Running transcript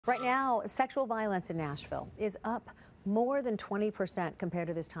Right now, sexual violence in Nashville is up more than 20% compared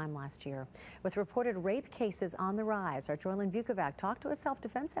to this time last year. With reported rape cases on the rise, our Jorlyn Bukovac talked to a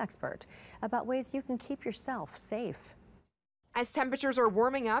self-defense expert about ways you can keep yourself safe. As temperatures are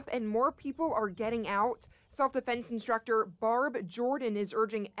warming up and more people are getting out, self-defense instructor Barb Jordan is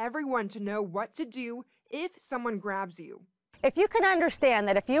urging everyone to know what to do if someone grabs you. If you can understand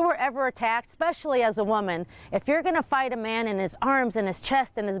that if you were ever attacked, especially as a woman, if you're going to fight a man in his arms and his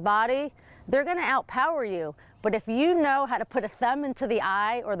chest and his body, they're going to outpower you. But if you know how to put a thumb into the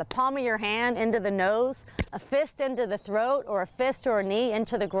eye or the palm of your hand into the nose, a fist into the throat, or a fist or a knee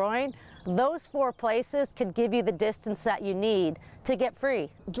into the groin, those four places could give you the distance that you need to get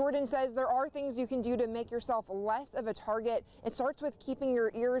free. Jordan says there are things you can do to make yourself less of a target. It starts with keeping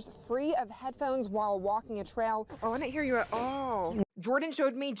your ears free of headphones while walking a trail. Oh, I didn't hear you at all. Jordan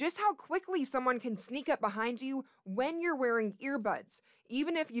showed me just how quickly someone can sneak up behind you when you're wearing earbuds,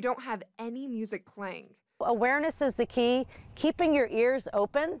 even if you don't have any music playing. Awareness is the key, keeping your ears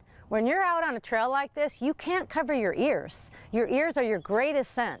open. When you're out on a trail like this, you can't cover your ears. Your ears are your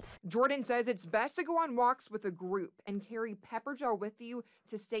greatest sense. Jordan says it's best to go on walks with a group and carry pepper gel with you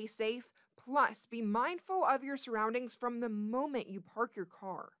to stay safe. Plus, be mindful of your surroundings from the moment you park your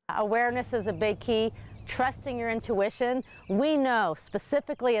car. Awareness is a big key. Trusting your intuition. We know,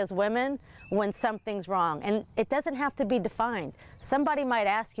 specifically as women, when something's wrong. And it doesn't have to be defined. Somebody might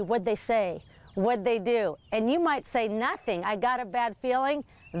ask you, what'd they say? What'd they do? And you might say nothing. I got a bad feeling.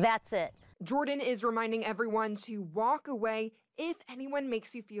 That's it. Jordan is reminding everyone to walk away if anyone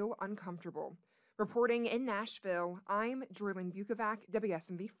makes you feel uncomfortable. Reporting in Nashville, I'm Jorlyn Bukovac,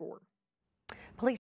 WSMV4. Police